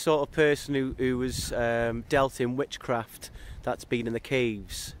any sort of person who was dealt in witchcraft that's been in the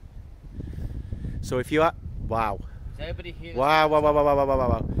caves. So if you are... Wow. Is everybody here?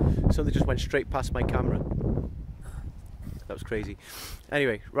 Wow. Something just went straight past my camera. That was crazy.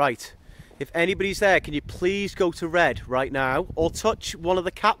 Anyway, right. If anybody's there, can you please go to red right now or touch one of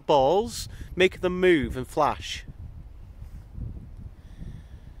the cat balls, make them move and flash.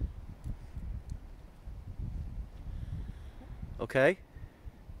 Okay.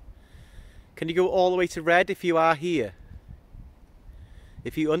 Can you go all the way to red if you are here?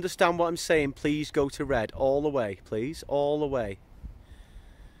 If you understand what I'm saying, please go to red all the way, please, all the way.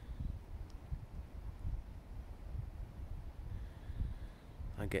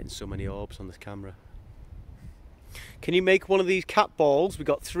 I'm getting so many orbs on this camera. Can you make one of these cat balls? We've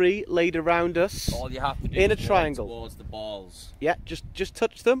got 3 laid around us. All you have to do in a is walk triangle towards the balls. Yeah, just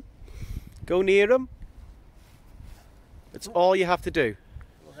touch them. Go near them. It's all you have to do.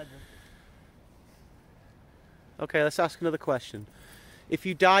 Go ahead then. Okay, let's ask another question. If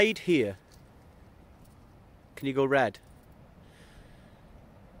you died here, can you go red?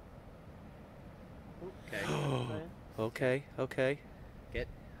 Okay. Okay. Get.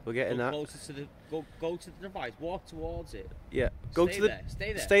 We're getting Go that. closer to the. Go to the device. Walk towards it. Yeah. Go Stay to the. there.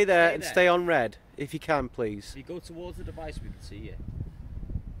 Stay there. Stay there and there. stay on red, if you can, please. If you go towards the device, we can see you.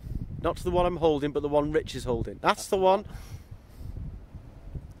 Not to the one I'm holding, but the one Rich is holding. That's the one.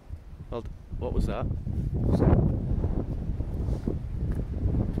 Well, what was that?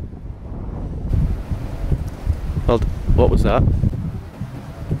 Well, what was that?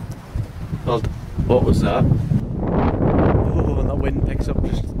 Well, what was that? Oh, and that wind picks up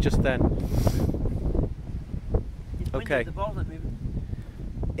just then. Okay. The balls are moving.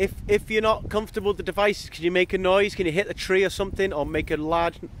 If you're not comfortable with the devices, can you make a noise? Can you hit a tree or something, or make a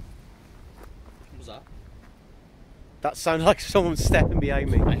large? What was that? That sounded like someone stepping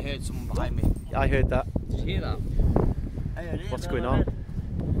behind me. I heard someone behind me. I heard that. Did you hear that? I heard it, What's no, going I on? heard.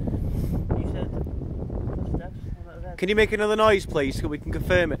 You said steps. I'm not Can you make another noise, please, so we can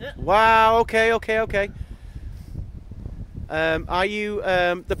confirm it? Yeah. Wow. Okay. Are you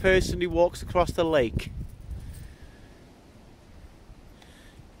the person who walks across the lake?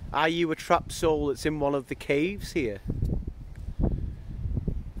 Are you a trapped soul that's in one of the caves here?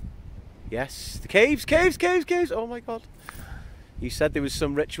 Yes. The caves. Oh my god. You said there was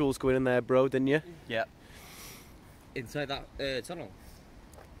some rituals going in there, bro, didn't you? Yeah. Inside that tunnel.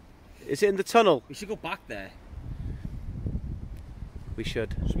 Is it in the tunnel? We should go back there. We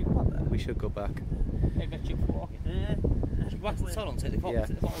should. Should we go back there? We should go back. Hey, bet you can walk it. Should we go back to the tunnel and take the balls? Yeah.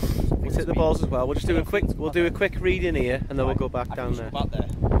 Take the balls. We'll take the balls as well. We'll just do a quick. We'll do a quick read in here, and then we'll go back down there. Go back there.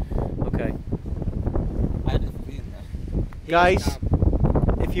 Okay. I had a feeling there. Guys,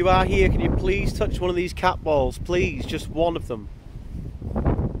 if you are here, can you please touch one of these cat balls? Please, just one of them.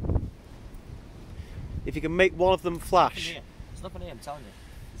 If you can make one of them flash. There's nothing here, I'm telling you.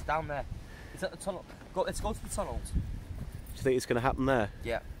 It's down there. It's at the tunnel. Let's go to the tunnels. Do you think it's going to happen there?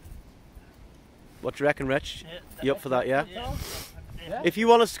 Yeah. What do you reckon, Rich? Yeah. You up for that, yeah? Yeah. If you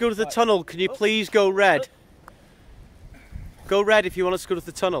want us to go to the tunnel, can you please go red? Go red if you want us to go to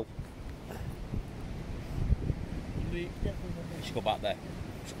the tunnel. We should go back there.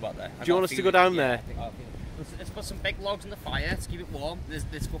 Do you want us to go down there? Let's put some big logs in the fire to keep it warm.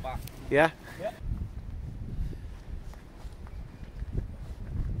 Let's go back. Yeah? Yeah.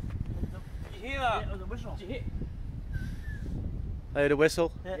 Did you hear that? Yeah, the whistle. Did you hear? I heard a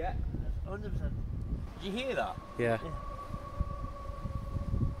whistle. Yeah. 100%. Did you hear that? Yeah.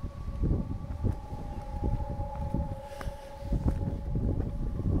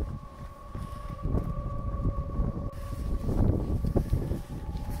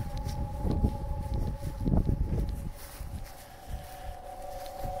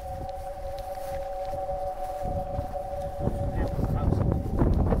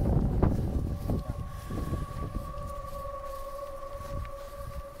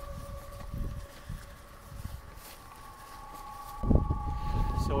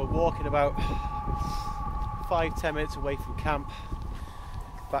 So we're walking about 5-10 minutes away from camp,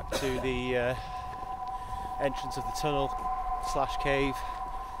 back to the entrance of the tunnel / cave.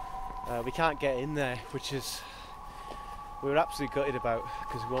 We can't get in there, which is we were absolutely gutted about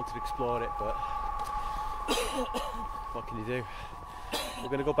because we wanted to explore it, but what can you do? We're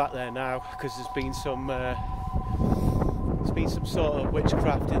going to go back there now because there's been some sort of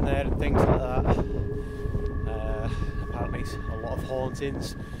witchcraft in there and things like that. Apparently a lot of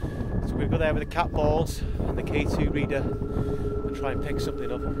hauntings. So we're going to go there with the cat balls and the K2 reader and try and pick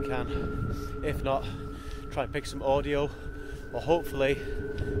something up if we can. If not, try and pick some audio or hopefully,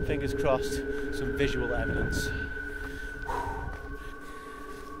 fingers crossed, some visual evidence.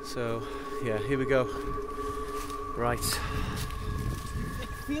 So yeah, here we go. Right.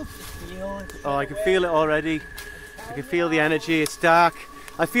 Oh, I can feel it already. I can feel the energy. It's dark.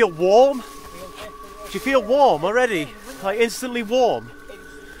 I feel warm. Do you feel warm already? Like instantly warm?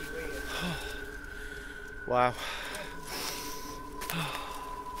 Wow.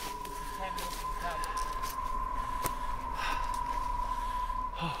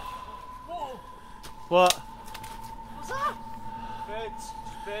 What? What's that? Birds.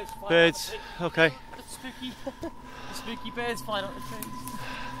 Birds. Okay. Spooky. Spooky birds flying out the trees.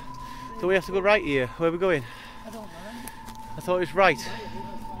 Do we have to go right here? Where are we going? I don't know. I thought it was right.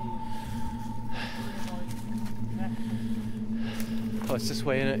 Oh, it's this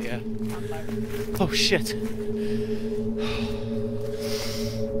way, isn't it? Yeah. Oh shit.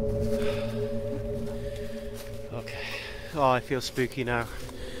 Okay. Oh, I feel spooky now.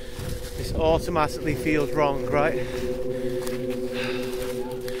 This automatically feels wrong, right?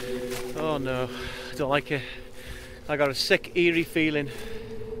 Oh no, I don't like it. I got a sick, eerie feeling.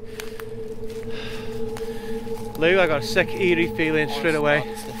 Lou, I got a sick, eerie feeling straight away.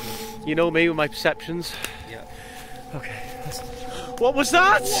 You know me with my perceptions. Yeah. Okay. What was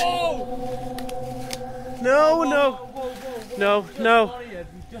that? Whoa! No, no. Whoa. No, no.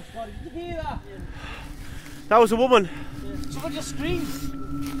 Did you hear that? That was a woman. Someone just screamed.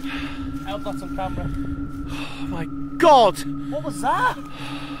 I hope that's on camera. Oh my God. What was that?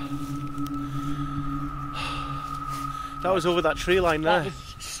 That was over that tree line there. That was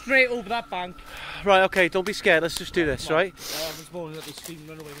straight over that bank. Right, okay, don't be scared. Let's just do this, right? I was moaning that they screamed,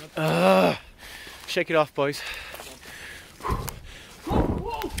 run away. Shake it off, boys.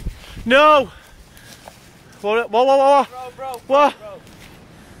 Whoa! No! Whoa! Bro. What?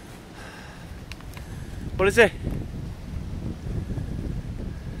 What is it?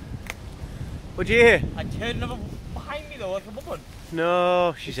 What'd you hear? I heard another behind me though, like a woman.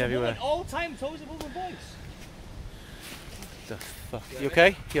 No, she's It's a everywhere. woman all the time, it's always a woman voice. The fuck? You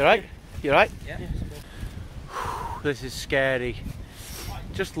okay? You alright? You alright? Yeah. This is scary.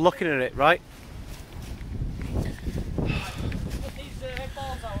 Just looking at it, right?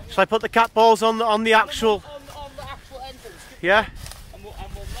 Shall I put the cat balls on the actual? On the actual entrance. Yeah. And we'll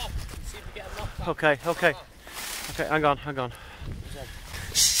knock and see if we get a knockback. Okay. Hang on.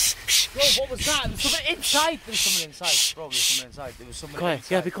 Bro, what was that? There was someone inside. Bro, there was someone inside. There was someone Quiet.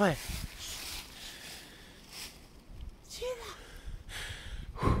 inside. Yeah, be quiet. See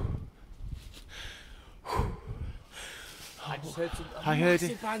that? I just heard a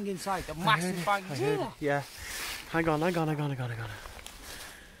massive bang inside. A massive bang. I heard it. Yeah. Hang on.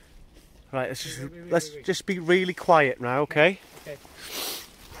 Right, let's just be really quiet now, okay? Okay.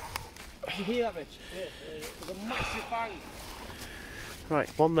 Did you hear that, Rich? Yeah. There's a massive bang. Right,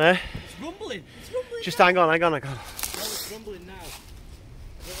 one there. It's rumbling. Just hang on. No, it's rumbling now. I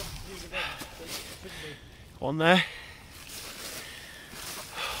don't know what to do with it, but it should be. One there.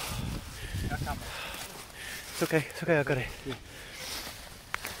 It's okay, I got it. Yeah.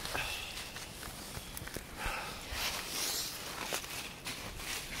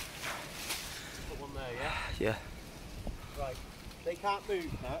 Put one there, yeah? Yeah. Right. They can't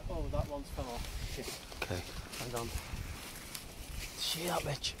move now. Oh, that one's fell off. Shit. Okay. Hang on. See that,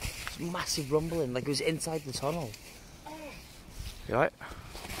 Rich? It's massive rumbling, like it was inside the tunnel. You right?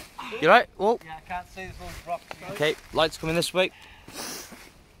 You right? Whoa. Yeah, I can't see this one's rock. Okay, lights coming this way.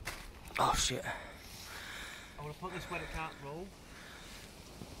 Oh shit. I'm gonna put this where it can't roll.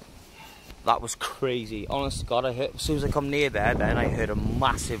 That was crazy. Honest to God, I heard, as soon as I come near there, then I heard a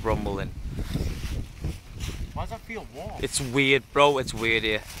massive rumbling. Why does that feel warm? It's weird, bro. It's weird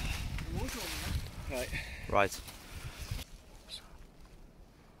here. Right. Right.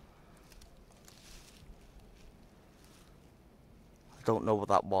 I don't know what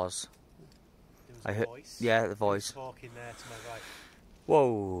that was. There was I heard, voice. yeah, the voice. Talking there to my right.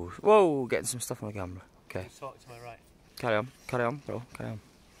 Whoa, getting some stuff on the camera. Okay, Talk to my right. carry on, bro, carry on.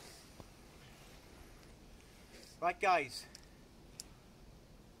 Right, guys.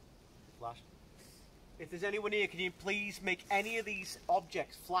 Flash. If there's anyone here, can you please make any of these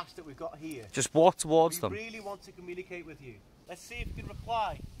objects flash that we've got here? Just walk towards them. We really want to communicate with you. Let's see if you can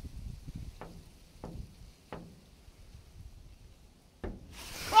reply.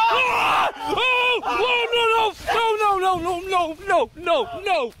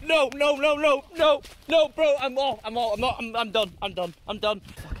 No, bro, I'm done. Fucking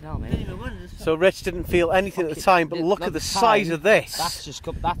hell, man. So Rich didn't feel anything at the time, but look at the size of this. That's just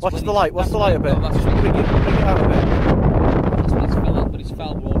that's What's the light? What's the light a bit? No, that's Bring it out a bit. That's when it's fell out, but it's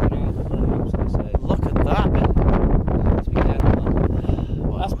fell walking out. Look at that.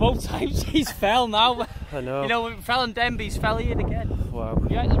 That's both times he's fell now. I know. You know, when he fell in Denby, he's fell here again. Wow.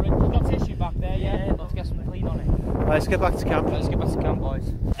 Yeah, there's got tissue back there, yeah. Let's get some clean on it. Right, let's get back to camp. Let's get back to camp,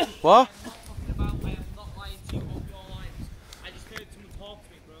 boys. What? I am not lying to you about your lines. I just heard someone talk to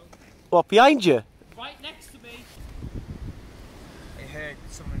me, bro. What, behind you? Right next to me. I heard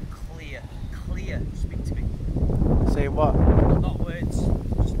someone clear speak to me. Saying what? Not words,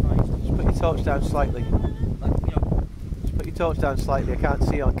 just noise. Just put your torch down slightly. Like, you know. Just put your torch down slightly. I can't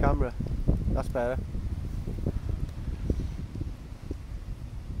see on camera. That's better.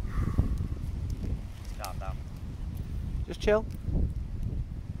 Calm down. Just chill.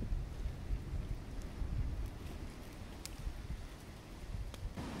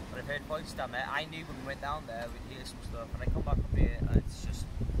 But I've heard voices down there. I knew when we went down there we'd hear some stuff, and I come back up here and it's just,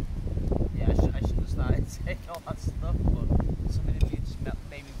 yeah, I shouldn't have started saying all that stuff, but something in me just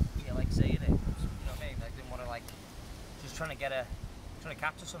made me feel like saying it. You know what I mean? I didn't want to, like, just trying to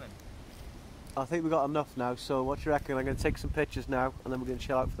capture something. I think we got enough now, so what do you reckon? I'm going to take some pictures now and then we're going to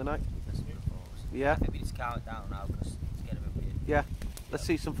chill out for the night. Let's do photos. Yeah? Maybe just calm it down now because it's getting a bit weird. Yeah, let's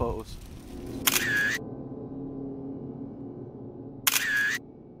see some photos.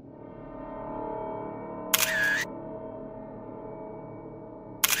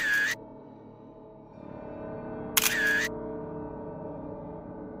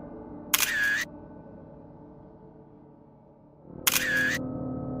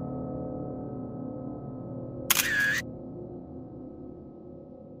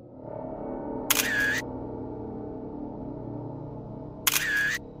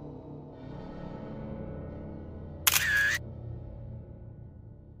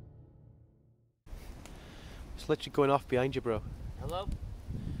 It's literally going off behind you, bro. Hello?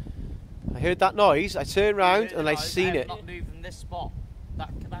 I heard that noise, I turned round and I seen it. I have not moved from this spot. That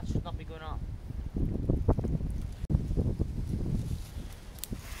should not be going on.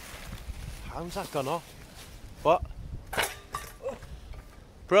 How's that gone off? What?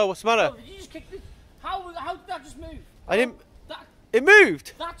 Bro, what's the matter? Oh, did you just kick me? How did that just move? I didn't... That, It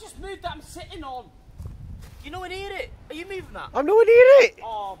moved! that just moved that I'm sitting on. You nowhere near it. Are you moving that? I'm nowhere near it!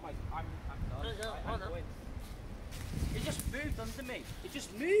 Oh my, I'm done. I'm going. It just moved under me. It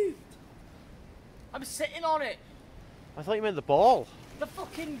just moved. I'm sitting on it. I thought you meant the ball. The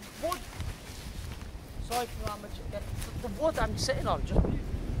fucking wood. Sorry for that much. The wood I'm sitting on just moved.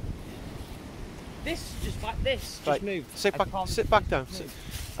 This just like this just Right, moved. sit back down.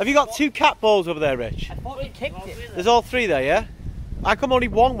 Have you got 2 cat balls over there, Rich? I thought you kicked it. There's all 3 there, yeah? How come only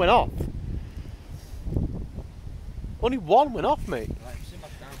 1 went off? Only 1 went off, mate. Right, sit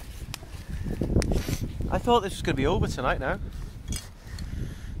back down. I thought this was going to be over tonight now.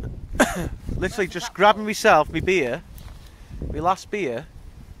 Literally just grabbing myself, my beer, my last beer.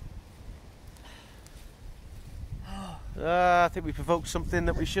 I think we provoked something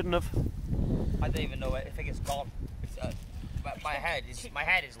that we shouldn't have. I don't even know it. I think it's gone. My head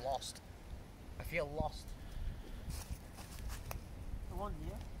is lost. I feel lost. The one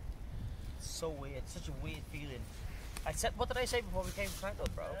here. It's so weird. Such a weird feeling. I said, what did I say before we came tonight,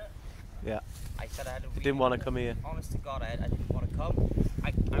 though, bro? Yeah. I said I had a You didn't want to come here. Honest to God, I didn't want to come.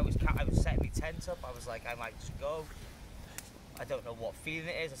 I was setting my tent up. I was like, I might just go. I don't know what feeling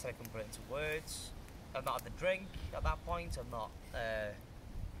it is. I said I couldn't put it into words. I'm not at the drink at that point. I'm not.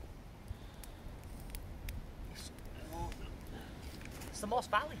 It's the Moss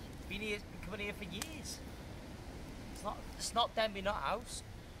Valley. Been coming here for years. It's not Denby, not house.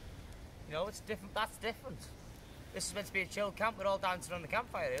 You know, it's different. That's different. This is meant to be a chill camp. We're all dancing on the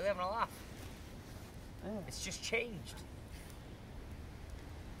campfire, really having a laugh. Yeah. It's just changed.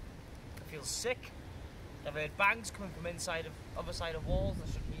 I feel sick. I've heard bangs coming from other side of walls. I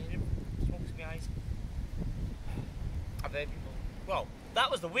shouldn't hear them. Smokes in my eyes. I've heard people. Well, that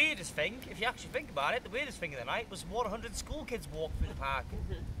was the weirdest thing. If you actually think about it, the weirdest thing of the night was 100 school kids walked through the park.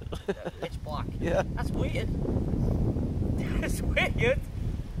 Pitch black. Yeah. That's weird. It's weird.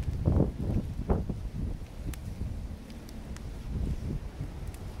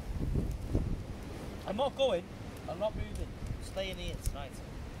 I'm not going. I'm not moving. I'm staying here tonight.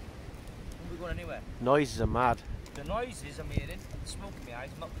 I won't be going anywhere. Noises are mad. The noises I'm hearing, the smoke in my eyes.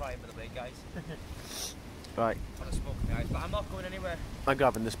 I'm not crying, by the way, guys. Right. I've got smoke in my eyes, but I'm not going anywhere. I'm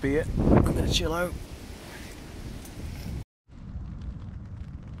grabbing this beer. I'm going to chill out.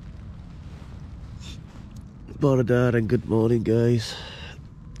 Morning, Dad, and good morning, guys.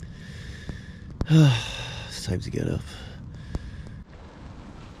 It's time to get up.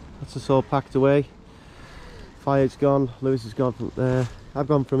 That's us all packed away. Fire's gone, Lewis has gone from there. I've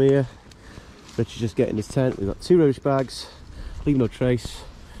gone from here. Rich is just getting his tent. We've got 2 rubbish bags, leave no trace.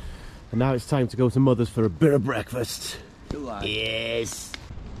 And now it's time to go to Mother's for a bit of breakfast. Yes.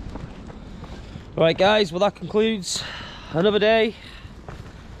 Right, guys, well, that concludes another day,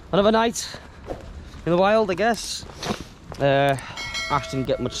 another night in the wild, I guess. Ash didn't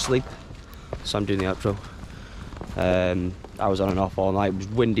get much sleep, so I'm doing the outro. I was on and off all night. It was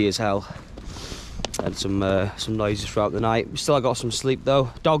windy as hell. Had some noises throughout the night. We still got some sleep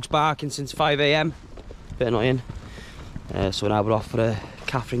though. Dogs barking since 5 AM. Bit annoying. So now we're off for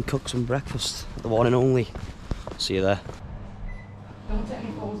Catherine cooks some breakfast. The one and only. See you there. Don't take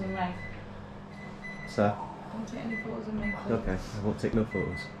any photos of me. Sir? Don't take any photos of me. Okay, I won't take no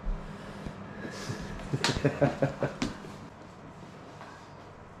photos.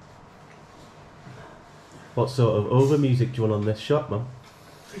 What sort of over music do you want on this shot, Mum?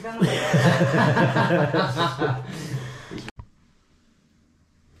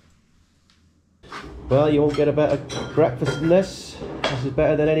 Well, you won't get a better breakfast than this. This is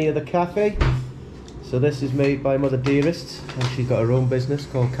better than any other cafe. So this is made by Mother Dearest, and she's got her own business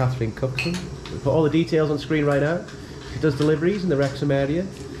called Catherine Cooks Them. put all the details on screen right now. She does deliveries in the Wrexham area.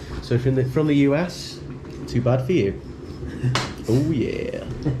 So if you're from the US, too bad for you. Oh yeah.